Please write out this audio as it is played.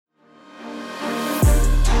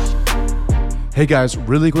Hey guys,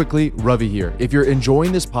 really quickly, Ravi here. If you're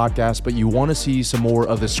enjoying this podcast, but you want to see some more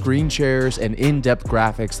of the screen shares and in-depth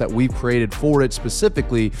graphics that we've created for it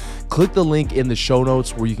specifically, click the link in the show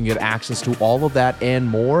notes where you can get access to all of that and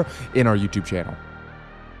more in our YouTube channel.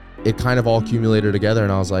 It kind of all accumulated together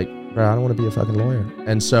and I was like, bro, I don't want to be a fucking lawyer.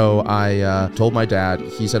 And so I told my dad.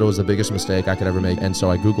 He said it was the biggest mistake I could ever make. And so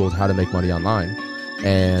I Googled how to make money online.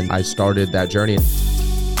 And I started that journey.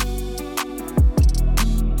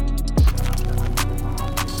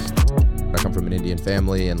 I come from an Indian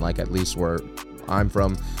family, and like at least where I'm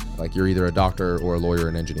from, like you're either a doctor or a lawyer or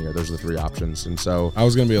an engineer. Those are the three options. And so I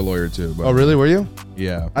was gonna be a lawyer too. But oh, really? Were you?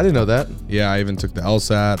 Yeah. I didn't know that. Yeah, I even took the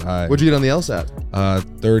LSAT. What'd you get on the LSAT?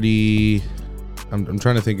 30. I'm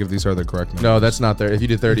trying to think if these are the correct numbers. No, that's not there. If you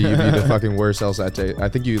did 30, you'd be the fucking worst LSAT. I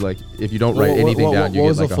think you like if you don't write anything down, you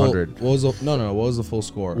get like 100. What was the full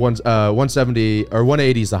score? 170 or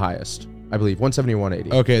 180 is the highest. I believe 170 or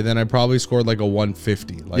 180. Okay, then I probably scored like a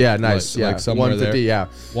 150. Like, yeah, nice. Like somewhere 150, there. yeah.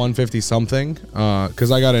 150 something.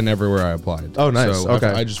 Because I got in everywhere I applied. Oh, nice. So okay.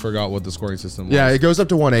 I just forgot what the scoring system was. Yeah, it goes up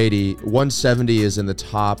to 180. 170 is in the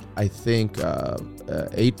top, I think, 8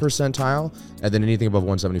 percentile, and then anything above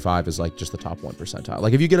 175 is like just the top 1 percentile.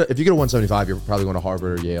 Like if you get a 175, you're probably going to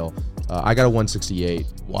Harvard or Yale. I got a 168.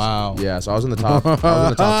 Wow. Yeah, so I was in the top. I was in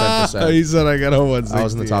the top 10%. He said I got a 168. I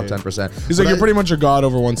was in the top 10%. He's like, you're pretty much a god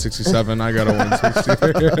over 167. I got a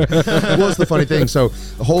 160. Well, it's the funny thing. So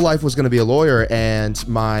the whole life was going to be a lawyer, and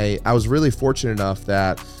I was really fortunate enough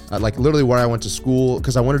that like literally where I went to school,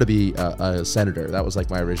 because I wanted to be a senator. That was like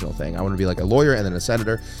my original thing. I wanted to be like a lawyer and then a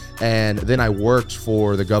senator. And then I worked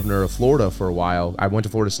for the governor of Florida for a while. I went to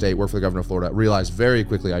Florida State, worked for the governor of Florida, realized very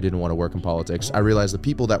quickly I didn't want to work in politics. I realized the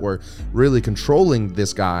people that were really controlling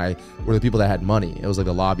this guy were the people that had money. It was like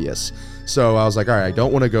the lobbyists. So I was like, all right, I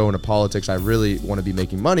don't want to go into politics. I really want to be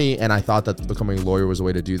making money. And I thought that becoming a lawyer was a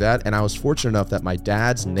way to do that. And I was fortunate enough that my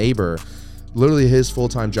dad's neighbor, literally his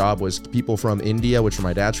full-time job was people from India, which where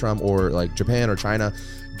my dad's from, or like Japan or China,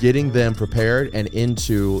 getting them prepared and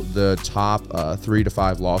into the top 3 to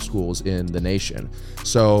 5 law schools in the nation.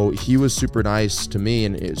 So he was super nice to me,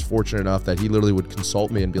 and is fortunate enough that he literally would consult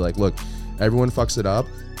me and be like, look, everyone fucks it up.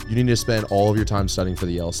 You need to spend all of your time studying for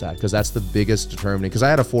the LSAT, because that's the biggest determining. Because I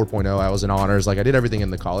had a 4.0, I was in honors, like I did everything in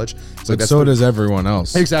the college. So does everyone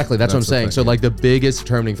else. Exactly, that's what I'm saying. So like the biggest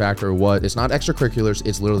determining factor was, it's not extracurriculars,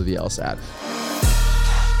 it's literally the LSAT.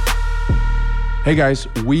 Hey guys,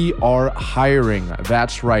 we are hiring.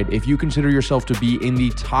 That's right. If you consider yourself to be in the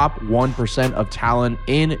top 1% of talent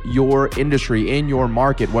in your industry, in your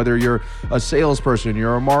market, whether you're a salesperson,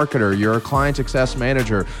 you're a marketer, you're a client success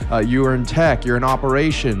manager, you're in tech, you're in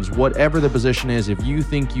operations, whatever the position is, if you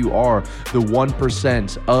think you are the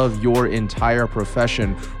 1% of your entire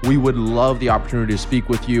profession, we would love the opportunity to speak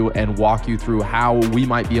with you and walk you through how we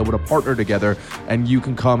might be able to partner together, and you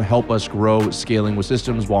can come help us grow Scaling with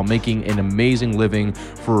Systems while making an amazing living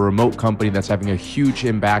for a remote company that's having a huge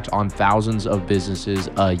impact on thousands of businesses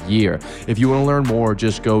a year. If you want to learn more,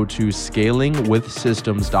 just go to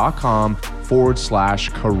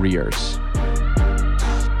scalingwithsystems.com/careers.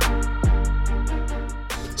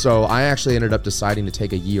 So I actually ended up deciding to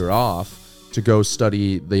take a year off to go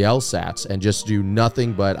study the LSATs and just do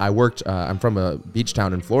nothing but I worked, I'm from a beach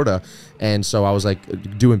town in Florida. And so I was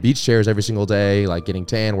like doing beach chairs every single day, like getting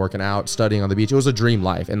tan, working out, studying on the beach. It was a dream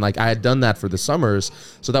life. And like I had done that for the summers.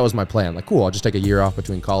 So that was my plan. Like, cool, I'll just take a year off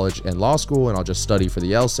between college and law school, and I'll just study for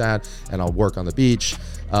the LSAT and I'll work on the beach.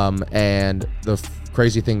 And the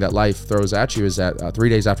crazy thing that life throws at you is that 3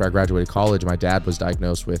 days after I graduated college, my dad was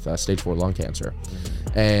diagnosed with stage 4 lung cancer.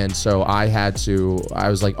 And so I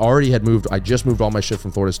was like already had moved. I just moved all my shit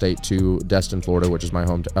from Florida State to Destin, Florida, which is my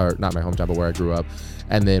home, or not my hometown, but where I grew up.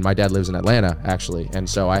 And then my dad lives in Atlanta, actually. And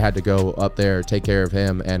so I had to go up there, take care of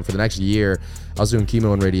him. And for the next year, I was doing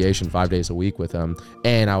chemo and radiation 5 days a week with him.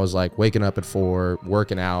 And I was like waking up at 4,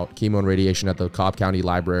 working out, chemo and radiation at the Cobb County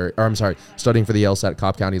Library, or I'm sorry, studying for the LSAT at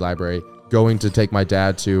Cobb County Library, going to take my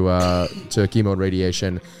dad to chemo and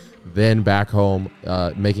radiation, then back home,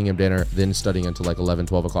 making him dinner, then studying until like 11,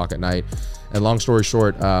 12 o'clock at night. And long story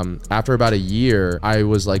short, after about a year, I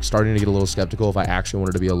was like starting to get a little skeptical if I actually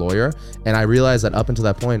wanted to be a lawyer. And I realized that up until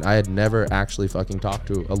that point, I had never actually fucking talked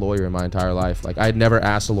to a lawyer in my entire life. Like I had never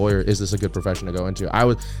asked a lawyer, is this a good profession to go into?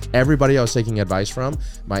 Everybody I was taking advice from,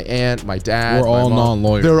 my aunt, my dad, we're all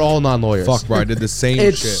non-lawyers. They're all non-lawyers. Fuck, bro, I did the same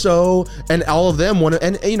it's shit. So, and all of them wanted,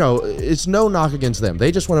 and you know, it's no knock against them.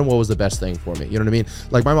 They just wanted what was the best thing for me. You know what I mean?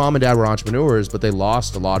 Like my mom and dad were entrepreneurs, but they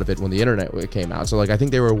lost a lot of it when the internet came out. So like, I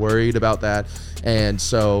think they were worried about that. that. And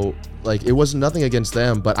so like it was nothing against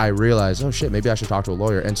them, but I realized, oh shit, maybe I should talk to a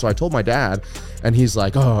lawyer. And so I told my dad, and he's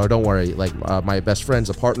like, oh, don't worry, like my best friend's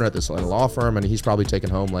a partner at this law firm, and he's probably taking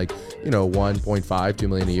home like, you know, 1.5-2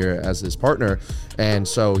 million a year as his partner. And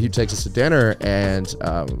so he takes us to dinner, and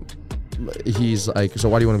he's like, so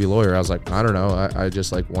why do you want to be a lawyer? I was like, I don't know, I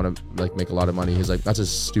just like want to like make a lot of money. He's like, that's a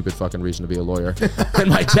stupid fucking reason to be a lawyer. And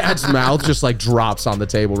my dad's mouth just like drops on the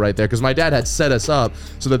table right there, because my dad had set us up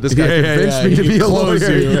so that this guy convinced me to be a lawyer.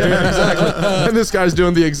 Yeah, exactly. And this guy's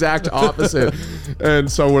doing the exact opposite.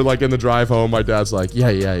 And so we're like in the drive home, my dad's like, yeah,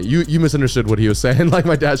 you misunderstood what he was saying. Like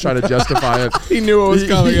my dad's trying to justify it. He knew what was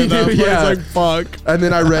coming at that point. Yeah. He's like, fuck. And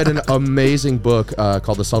then I read an amazing book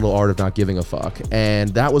called The Subtle Art of Not Giving a Fuck. And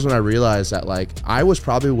that was when I realized that like I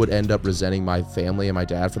would end up resenting my family and my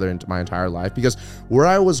dad for my entire life, because where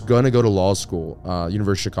I was going to go to law school,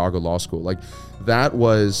 University of Chicago Law School, like that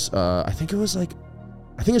was, I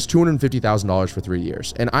think it's $250,000 for 3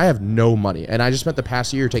 years, and I have no money, and I just spent the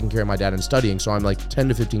past year taking care of my dad and studying, so I'm like 10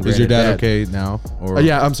 to 15 grand. Is your dad in debt. okay now? Or?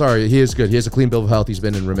 Yeah, I'm sorry. He is good. He has a clean bill of health. He's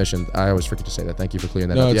been in remission. I always forget to say that. Thank you for clearing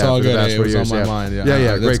that up. No, it's yeah, all for the good. past It 4 was years, on my yeah. mind. Yeah,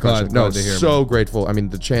 That's great question. No, glad to hear, so man. grateful. I mean,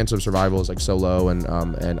 the chance of survival is like so low, and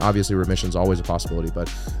obviously remission's always a possibility,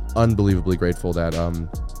 but unbelievably grateful that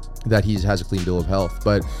that he has a clean bill of health.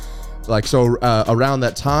 But like, so around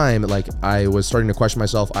that time, like I was starting to question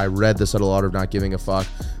myself. I read The Subtle Art of Not Giving a Fuck,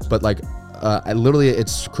 but like literally,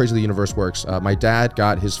 it's crazy the universe works. My dad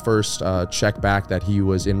got his first check back that he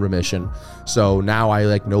was in remission. So now I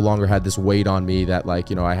like no longer had this weight on me that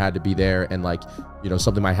like, you know, I had to be there, and like, you know,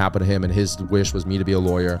 something might happen to him, and his wish was me to be a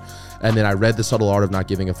lawyer. And then I read The Subtle Art of Not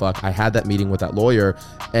Giving a Fuck. I had that meeting with that lawyer,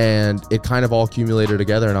 and it kind of all accumulated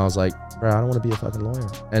together, and I was like, bro, I don't want to be a fucking lawyer.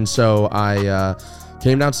 And so I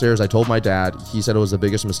came downstairs, I told my dad. He said it was the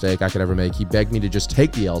biggest mistake I could ever make. He begged me to just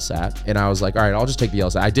take the LSAT, and I was like, all right, I'll just take the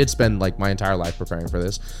LSAT. I did spend like my entire life preparing for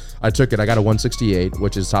this. I took it. I got a 168,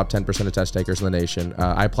 which is top 10% of test takers in the nation.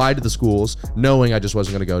 I applied to the schools knowing I just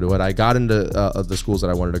wasn't going to go to it. I got into the schools that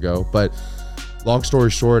I wanted to go, but long story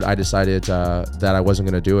short, I decided that I wasn't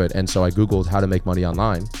going to do it. And so I Googled how to make money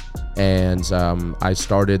online. And I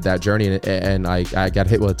started that journey, and I got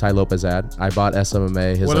hit with a Tai Lopez ad. I bought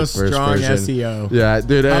SMMA, his what like a first strong version. SEO. Yeah,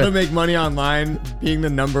 dude. How to make money online being the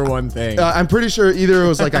 #1 thing. I'm pretty sure either it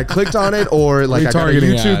was like I clicked on it, or like I got a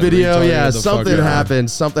Retargeting YouTube ad. video. Retargeted Yeah, the something fuck out. happened.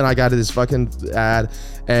 Something, I got this fucking ad,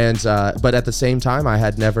 and but at the same time, I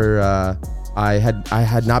had never. I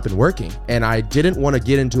had not been working, and I didn't want to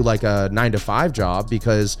get into like a 9-to-5 job,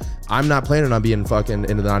 because I'm not planning on being fucking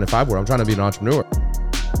into the 9-to-5 world. I'm trying to be an entrepreneur.